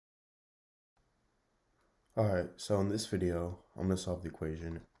Alright, so in this video, I'm going to solve the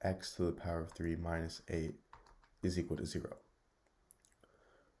equation x to the power of 3 minus 8 is equal to 0.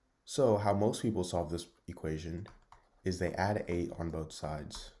 So how most people solve this equation is they add 8 on both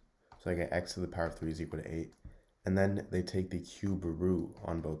sides. So I get x to the power of 3 is equal to 8. And then they take the cube root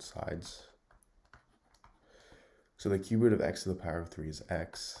on both sides. So the cube root of x to the power of 3 is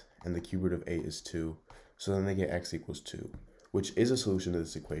x, and the cube root of 8 is 2. So then they get x equals 2, which is a solution to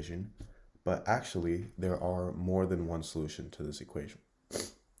this equation. But actually, there are more than one solution to this equation.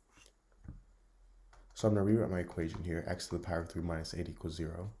 So I'm going to rewrite my equation here, x to the power of 3 minus 8 equals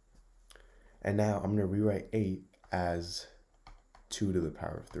 0. And now I'm going to rewrite 8 as 2 to the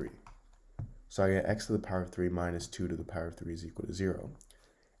power of 3. So I get x to the power of 3 minus 2 to the power of 3 is equal to 0.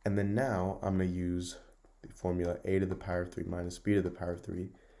 And then now I'm going to use the formula a to the power of 3 minus b to the power of 3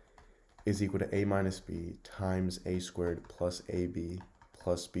 is equal to a minus b times a squared plus ab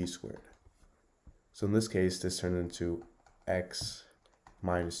plus b squared. So in this case, this turned into x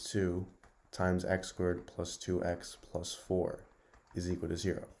minus 2 times x squared plus 2x plus 4 is equal to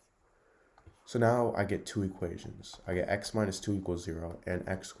 0. So now I get two equations. I get x minus 2 equals 0 and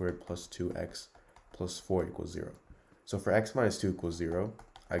x squared plus 2x plus 4 equals 0. So for x minus 2 equals 0,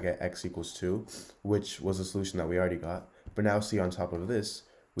 I get x equals 2, which was a solution that we already got. But now see, on top of this,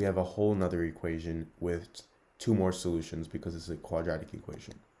 we have a whole nother equation with two more solutions because it's a quadratic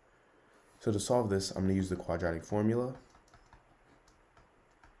equation. So to solve this, I'm going to use the quadratic formula.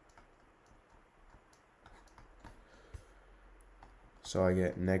 So I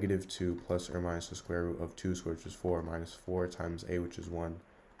get negative 2 plus or minus the square root of 2 squared, which is 4, minus 4 times a, which is 1,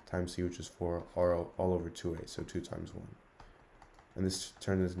 times c, which is 4, all over 2a, so 2 times 1. And this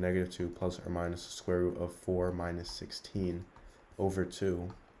turns into negative 2 plus or minus the square root of 4 minus 16 over 2,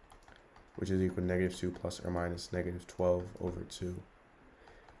 which is equal to negative 2 plus or minus negative 12 over 2,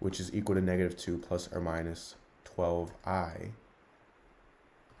 which is equal to negative 2 plus or minus 12i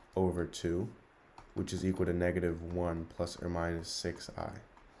over 2, which is equal to negative 1 plus or minus 6i.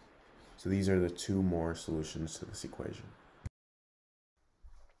 So these are the two more solutions to this equation.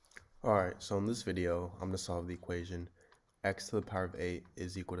 Alright, so in this video, I'm going to solve the equation x to the power of 8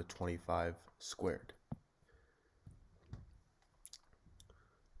 is equal to 25 squared.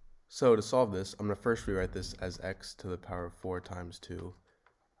 So to solve this, I'm going to first rewrite this as x to the power of 4 times 2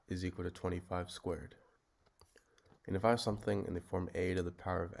 is equal to 25 squared. And if I have something in the form a to the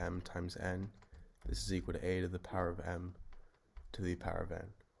power of m times n, this is equal to a to the power of m to the power of n.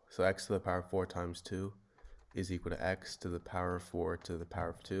 So x to the power of 4 times 2 is equal to x to the power of 4 to the power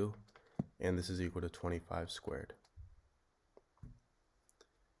of 2, and this is equal to 25 squared.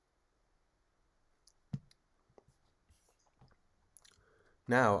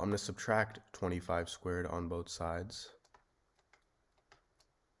 Now I'm going to subtract 25 squared on both sides.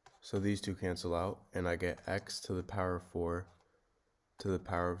 So these two cancel out, and I get x to the power of 4 to the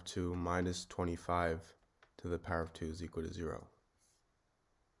power of 2 minus 25 to the power of 2 is equal to 0.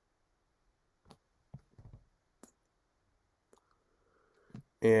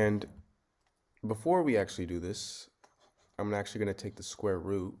 And before we actually do this, I'm actually going to take the square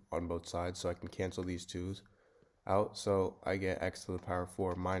root on both sides so I can cancel these twos out. So I get x to the power of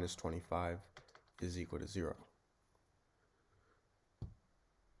 4 minus 25 is equal to 0.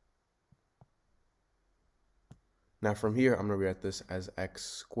 Now from here, I'm going to rewrite this as x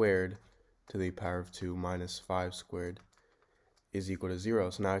squared to the power of 2 minus 5 squared is equal to 0.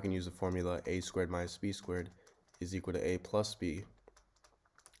 So now I can use the formula a squared minus b squared is equal to a plus b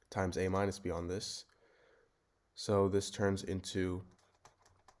times a minus b on this. So this turns into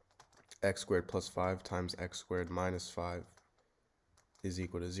x squared plus 5 times x squared minus 5 is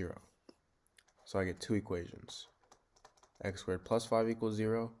equal to 0. So I get two equations. X squared plus 5 equals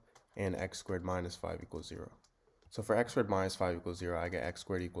 0 and x squared minus 5 equals 0. So for x squared minus 5 equals 0, I get x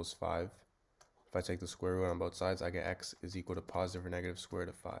squared equals 5. If I take the square root on both sides, I get x is equal to positive or negative square root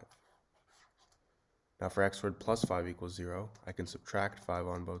of 5. Now for x squared plus 5 equals 0, I can subtract 5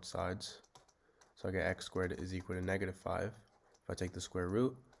 on both sides. So I get x squared is equal to negative 5. If I take the square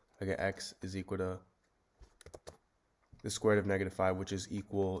root, I get x is equal to the square root of negative 5, which is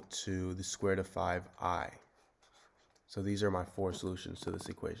equal to the square root of 5i. So these are my four solutions to this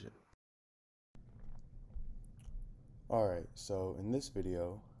equation. Alright, so in this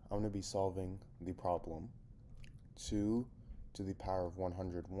video, I'm going to be solving the problem 2 to the power of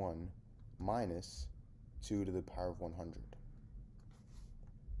 101 minus 2 to the power of 100.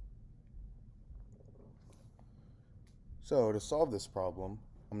 So to solve this problem,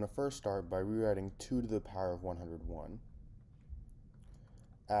 I'm going to first start by rewriting 2 to the power of 101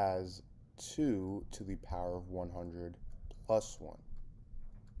 as 2 to the power of 100 plus 1.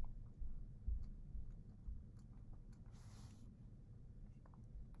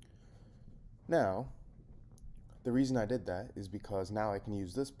 Now, the reason I did that is because now I can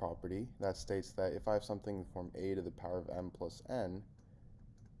use this property that states that if I have something in the form a to the power of m plus n,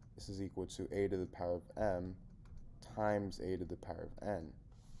 this is equal to a to the power of m times a to the power of n.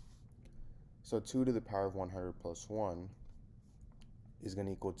 So 2 to the power of 100 plus 1 is going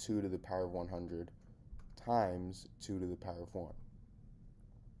to equal 2 to the power of 100 times 2 to the power of 1.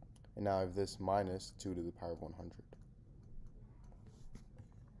 And now I have this minus 2 to the power of 100.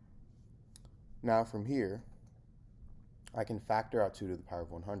 Now from here, I can factor out 2 to the power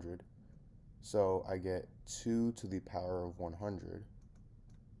of 100. So I get 2 to the power of 100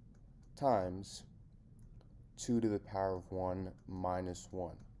 times 2 to the power of 1 minus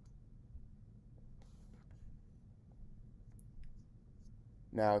 1.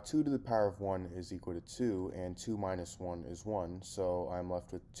 Now 2 to the power of 1 is equal to 2, and 2 minus 1 is 1, so I'm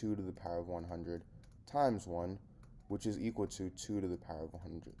left with 2 to the power of 100 times 1, which is equal to 2 to the power of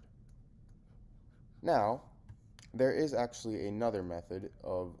 100. Now, there is actually another method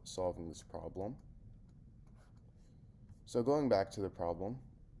of solving this problem. So going back to the problem,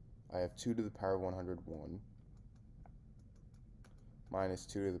 I have 2 to the power of 101 minus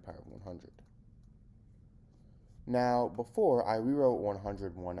 2 to the power of 100. Now, before I rewrote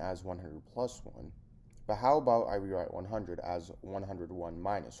 101 as 100 plus 1, but how about I rewrite 100 as 101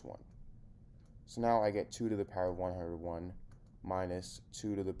 minus 1? So now I get 2 to the power of 101 minus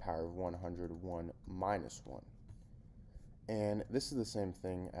 2 to the power of 101 minus 1. And this is the same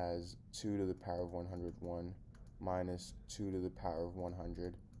thing as 2 to the power of 101 minus 2 to the power of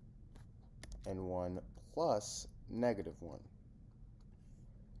 101 plus negative 1.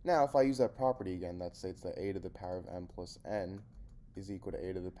 Now, if I use that property again that states that a to the power of m plus n is equal to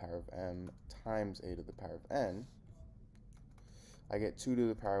a to the power of m times a to the power of n, I get 2 to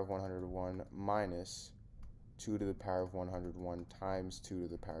the power of 101 minus 2 to the power of 101 times 2 to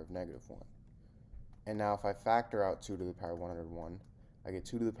the power of negative 1. And now if I factor out 2 to the power of 101, I get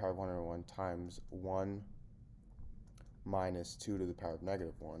 2 to the power of 101 times 1 minus 2 to the power of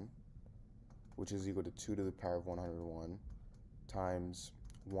negative 1, which is equal to 2 to the power of 101 times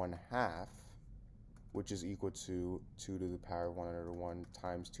 1/2, which is equal to 2 to the power of 101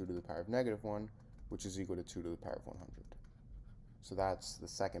 times 2 to the power of negative 1, which is equal to 2 to the power of 100. So that's the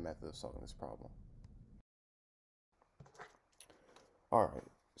second method of solving this problem. Alright,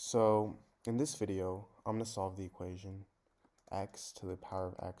 so in this video, I'm going to solve the equation x to the power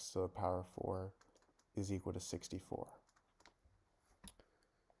of x to the power of 4 is equal to 64.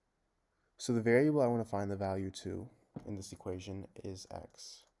 So the variable I want to find the value to in this equation is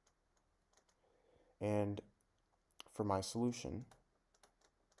x. And for my solution,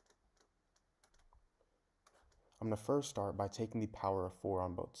 I'm going to first start by taking the power of 4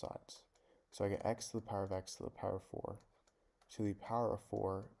 on both sides. So I get x to the power of x to the power of 4 to the power of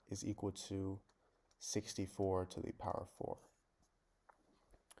 4 is equal to 64 to the power of 4.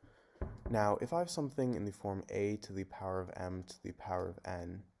 Now, if I have something in the form a to the power of m to the power of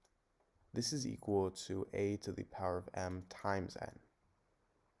n, this is equal to a to the power of m times n.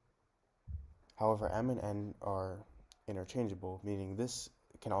 However, m and n are interchangeable, meaning this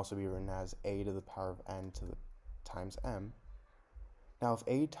can also be written as a to the power of n to the times m. Now, if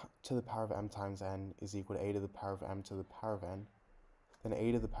a to the power of m times n is equal to a to the power of m to the power of n, then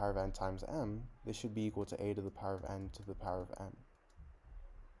a to the power of n times m, this should be equal to a to the power of n to the power of m.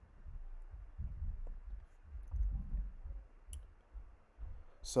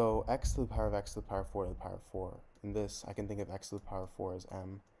 So x to the power of x to the power of 4 to the power of 4. In this, I can think of x to the power of 4 as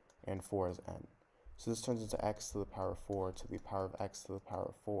m and 4 as n. So this turns into x to the power of 4 to the power of x to the power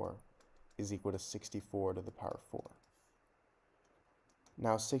of 4 is equal to 64 to the power of 4.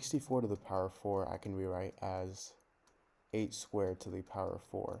 Now 64 to the power of 4 I can rewrite as 8 squared to the power of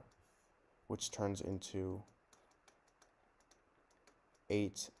 4, which turns into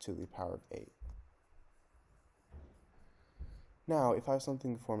 8 to the power of 8. Now, if I have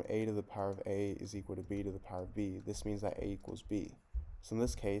something in the form a to the power of a is equal to b to the power of b, this means that a equals b. So in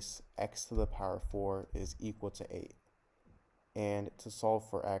this case, x to the power of 4 is equal to 8. And to solve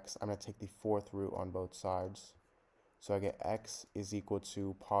for x, I'm going to take the fourth root on both sides. So I get x is equal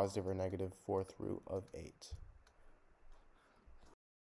to positive or negative fourth root of 8.